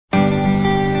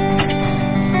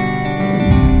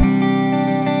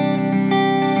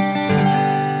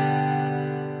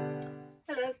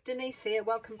here,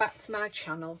 welcome back to my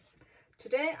channel.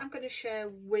 Today I'm going to share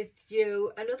with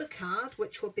you another card,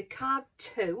 which will be card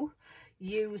 2,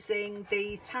 using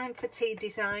the Time for Tea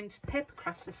Designs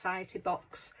Papercraft Society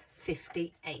box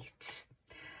 58.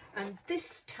 And this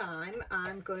time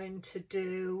I'm going to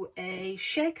do a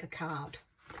shaker card.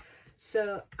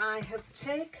 So I have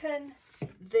taken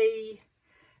the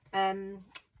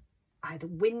either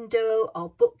window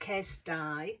or bookcase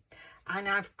die, and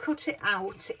I've cut it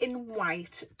out in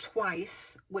white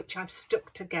twice, which I've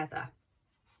stuck together.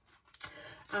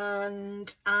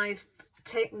 And I've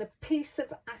taken a piece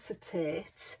of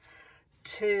acetate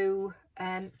to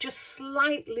just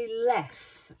slightly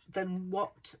less than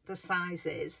what the size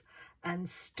is, and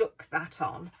stuck that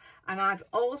on. And I've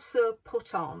also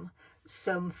put on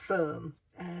some foam,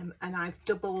 and I've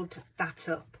doubled that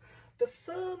up. The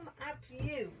foam I've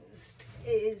used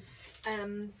is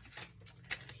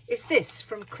this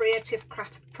from Creative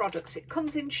Craft Products. It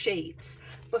comes in sheets,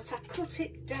 but I cut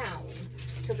it down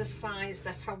to the size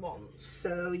that I want,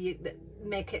 so you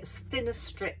make it as thin as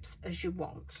strips as you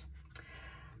want.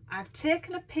 I've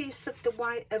taken a piece of the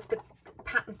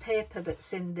pattern paper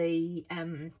that's in the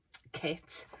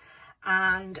kit,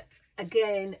 and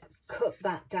again cut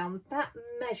that down. That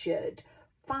measured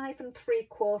 5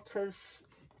 3/4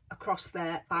 across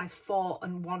there by 4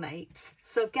 1/8.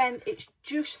 So again, it's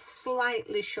just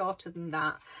slightly shorter than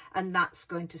that, and that's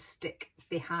going to stick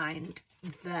behind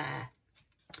there.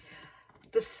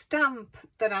 The stamp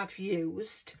that I've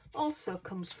used also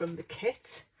comes from the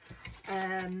kit,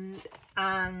 and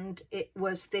it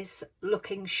was this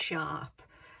Looking Sharp.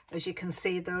 As you can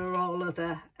see, there are all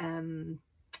other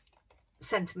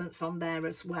sentiments on there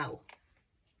as well.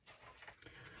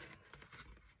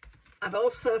 I've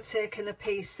also taken a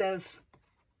piece of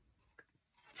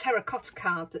terracotta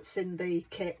card that's in the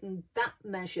kit, and that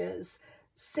measures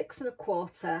 6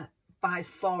 1/4 by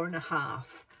 4 1/2.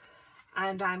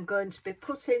 And I'm going to be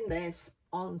putting this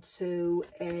onto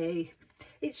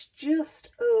it's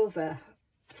just over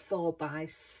 4 by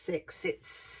 6.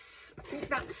 I think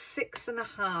that's 6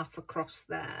 1/2 across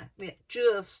there. Yeah,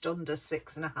 just under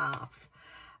 6 1/2.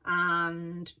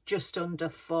 And just under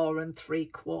 4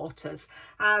 3/4.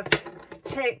 I've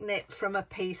taken it from a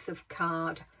piece of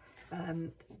card,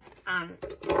 and I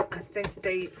think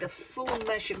the full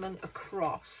measurement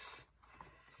across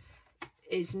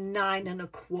is 9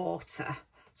 1/4.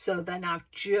 So then I've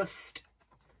just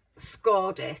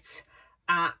scored it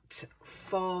at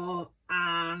 4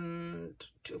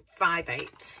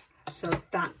 5/8. So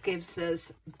that gives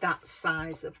us that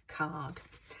size of card.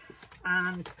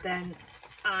 And then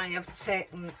I have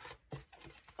taken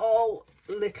all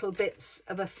little bits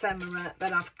of ephemera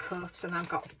that I've cut, and I've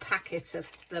got a packet of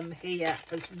them here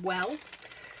as well.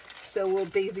 So we'll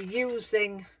be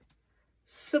using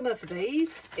some of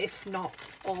these, if not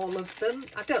all of them.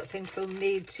 I don't think we'll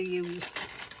need to use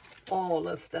all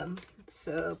of them,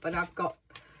 but I've got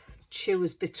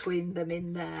chews between them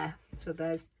in there. So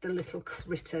there's the little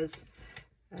critters.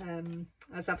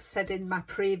 As I've said in my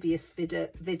previous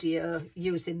video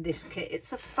using this kit,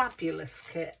 it's a fabulous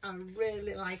kit. I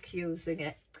really like using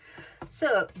it.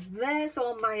 So there's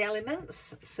all my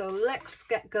elements. So let's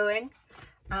get going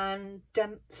and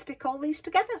stick all these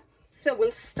together. So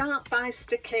we'll start by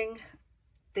sticking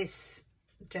this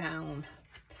down,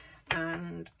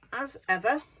 and as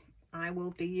ever I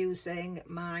will be using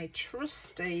my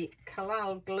trusty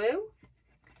Collal glue.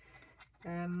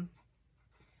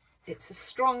 It's a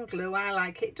strong glue. I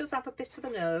like it. It does have a bit of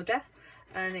an odour,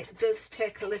 and it does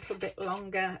take a little bit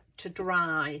longer to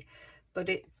dry, but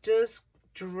it does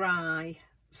dry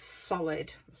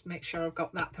solid. Let's make sure I've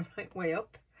got that the right way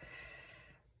up,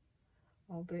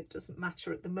 although it doesn't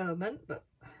matter at the moment, but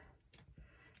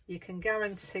you can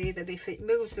guarantee that if it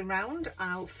moves around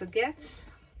I'll forget,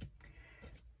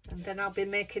 and then I'll be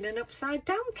making an upside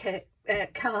down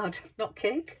card, not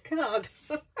cake, card.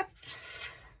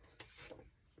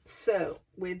 So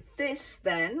with this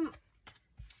then,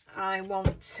 I've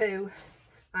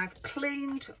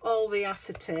cleaned all the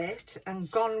acetate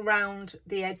and gone round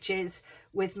the edges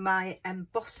with my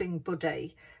embossing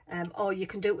buddy, or you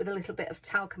can do it with a little bit of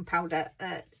talcum powder.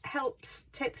 Helps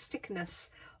take the stickiness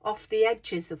off the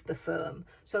edges of the foam,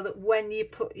 so that when you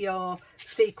put your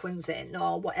sequins in,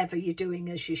 or whatever you're doing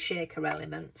as your shaker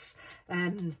elements,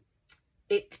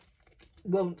 it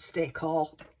won't stick,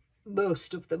 or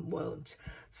most of them won't.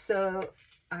 So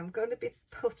I'm going to be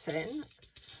putting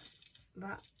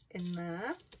that in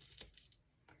there.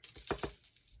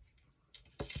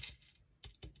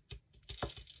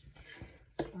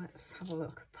 Let's have a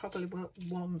look. Probably won't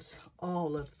want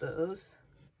all of those,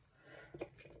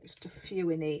 just a few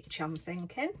in each, I'm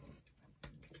thinking.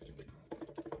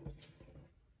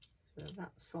 So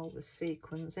that's all the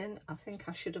sequins in. I think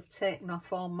I should have taken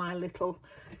off all my little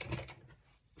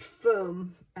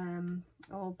foam,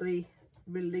 all the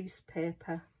release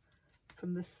paper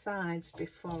from the sides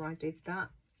before I did that.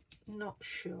 Not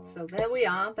sure. So there we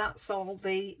are, that's all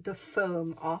the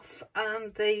foam off,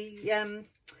 and the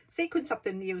sequins I've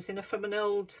been using are from an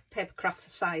old Papercraft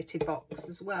Society box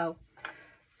as well.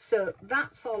 So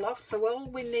that's all off. So all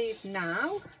we need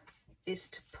now is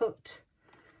to put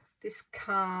this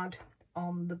card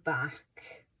on the back.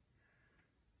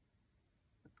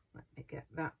 Let me get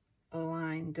that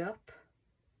lined up.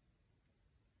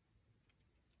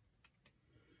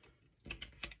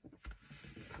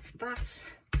 Put that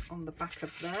on the back of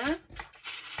there,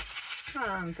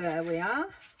 and there we are.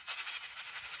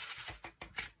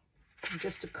 And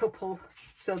just a couple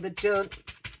so they don't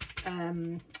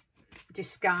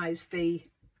disguise the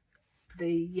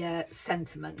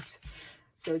sentiment.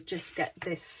 So just get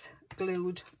this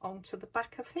glued onto the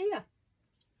back of here.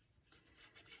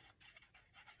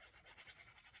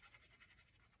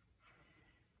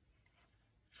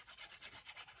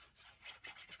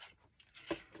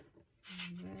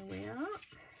 And there we are.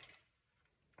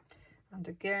 And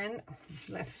again,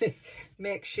 let me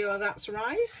make sure that's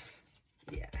right.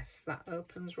 Yes, that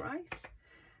opens right.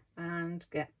 And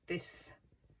get this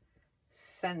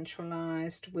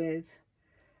centralised with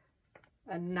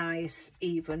a nice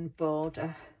even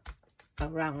border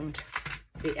around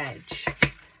the edge.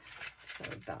 So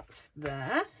that's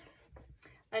there.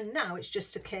 And now it's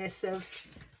just a case of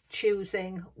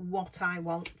choosing what I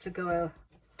want to go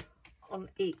on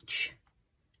each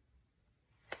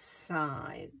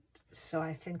side. So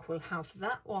I think we'll have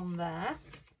that one there.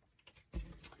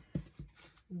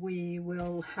 We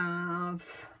will have,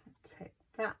 take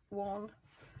that one.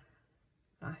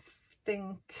 I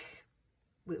think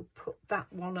we'll put that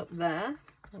one up there.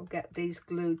 We'll get these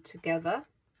glued together.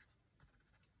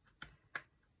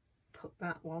 Put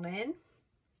that one in.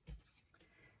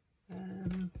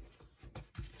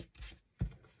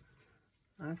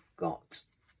 I've got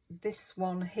this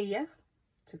one here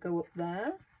to go up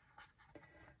there.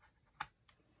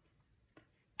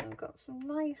 I've got some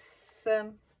nice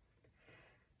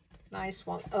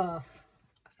one. Oh,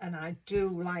 and I do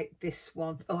like this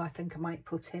one. Oh, I think I might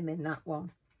put him in that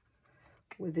one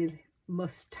with his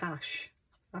moustache.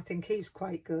 I think he's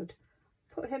quite good.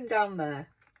 Put him down there.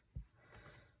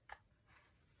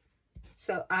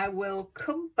 So I will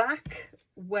come back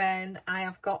when I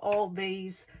have got all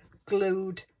these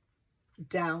glued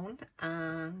down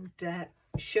and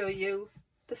show you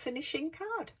the finishing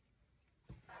card.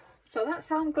 So that's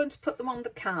how I'm going to put them on the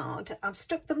card. I've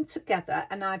stuck them together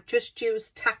and I've just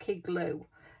used tacky glue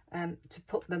to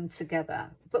put them together.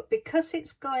 But because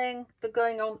they're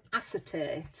going on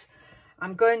acetate,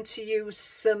 I'm going to use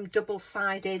some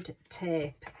double-sided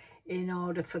tape in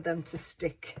order for them to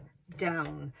stick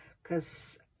down,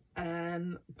 because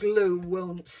glue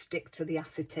won't stick to the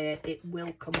acetate, it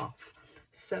will come off.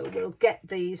 So we'll get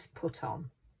these put on.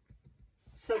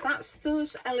 So that's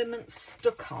those elements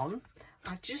stuck on.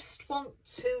 I just want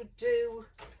to do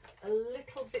a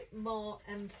little bit more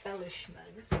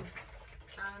embellishment,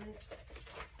 and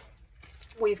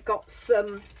we've got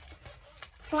some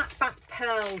flat back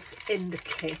pearls in the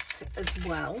kit as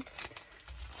well.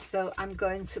 So I'm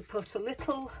going to put a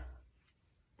little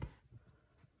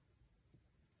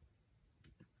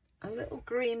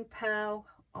green pearl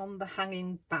on the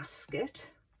hanging basket,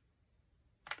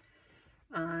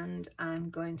 and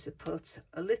I'm going to put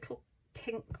a little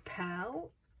pink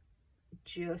pearl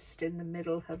just in the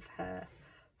middle of her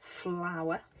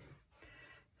flower.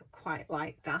 I quite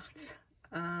like that,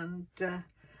 and I'm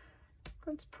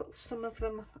going to put some of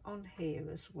them on here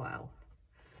as well,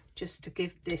 just to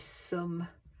give this some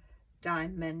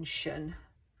dimension.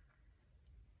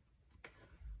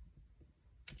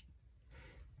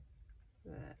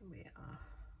 There we are,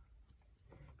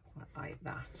 quite like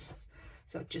that.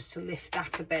 So just to lift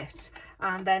that a bit,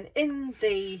 and then in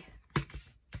the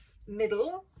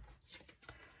middle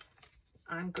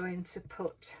I'm going to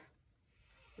put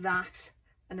that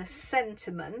and a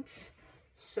sentiment.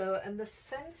 So, and the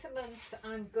sentiment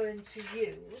I'm going to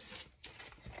use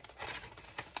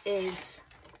is,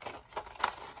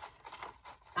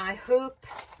 I hope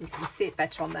you can see it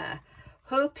better on there,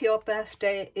 hope your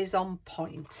birthday is on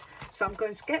point. So I'm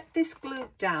going to get this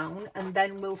glued down and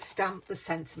then we'll stamp the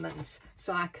sentiment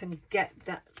so I can get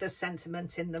the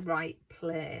sentiment in the right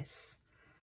place.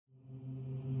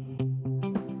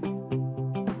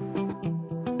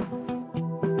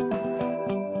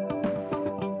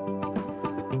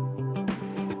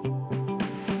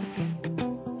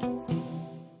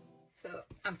 So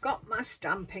I've got my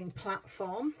stamping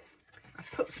platform. I've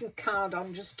put some card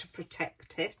on just to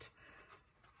protect it.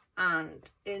 And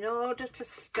in order to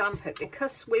stamp it,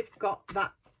 because we've got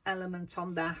that element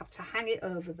on there, I have to hang it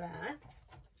over there.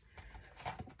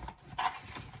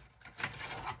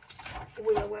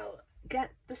 We will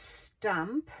get the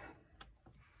stamp,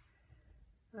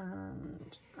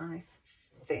 and I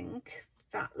think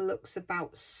that looks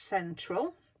about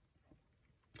central,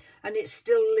 and it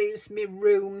still leaves me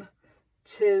room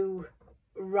to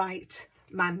write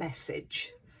my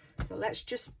message. So let's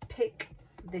just pick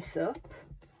this up,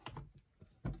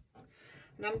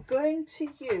 and I'm going to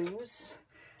use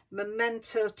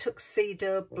Memento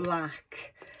Tuxedo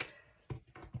Black.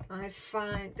 I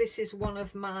find this is one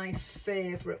of my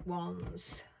favourite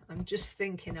ones. I'm just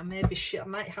thinking I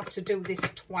might have to do this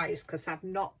twice because I've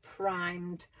not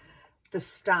primed the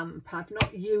stamp. I've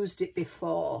not used it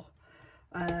before,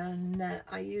 and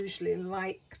I usually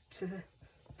like to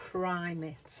prime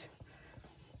it.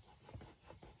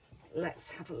 Let's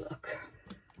have a look.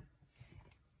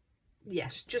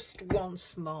 Yes, just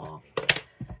once more.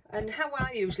 And how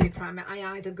I usually prime it, I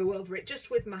either go over it just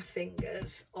with my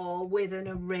fingers or with an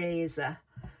eraser.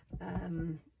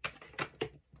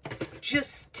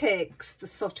 Just takes the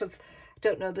sort of, I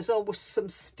don't know, there's always some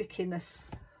stickiness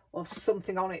or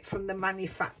something on it from the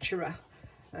manufacturer,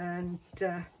 and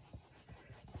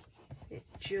it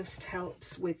just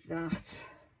helps with that.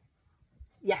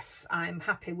 Yes, I'm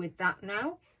happy with that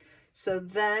now. So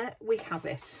there we have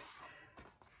it.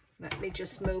 Let me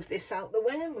just move this out the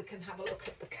way and we can have a look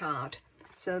at the card.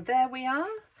 So there we are.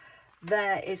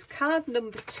 There is card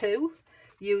number 2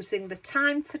 using the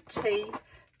Time for Tea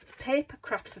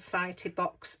Papercraft Society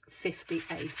box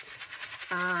 58.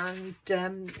 And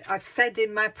I said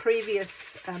in my previous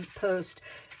post,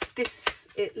 it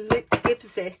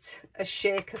gives it a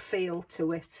shaker feel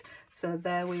to it. So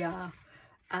there we are,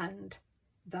 and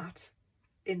that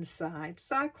inside.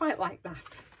 So I quite like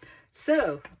that.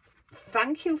 So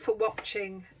thank you for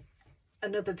watching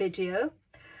another video.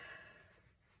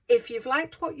 If you've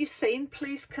liked what you've seen,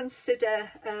 please consider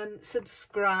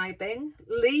subscribing.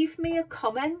 Leave me a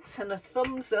comment and a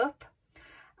thumbs up.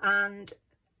 And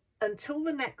until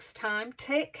the next time,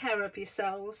 take care of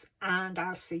yourselves, and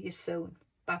I'll see you soon.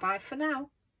 Bye bye for now.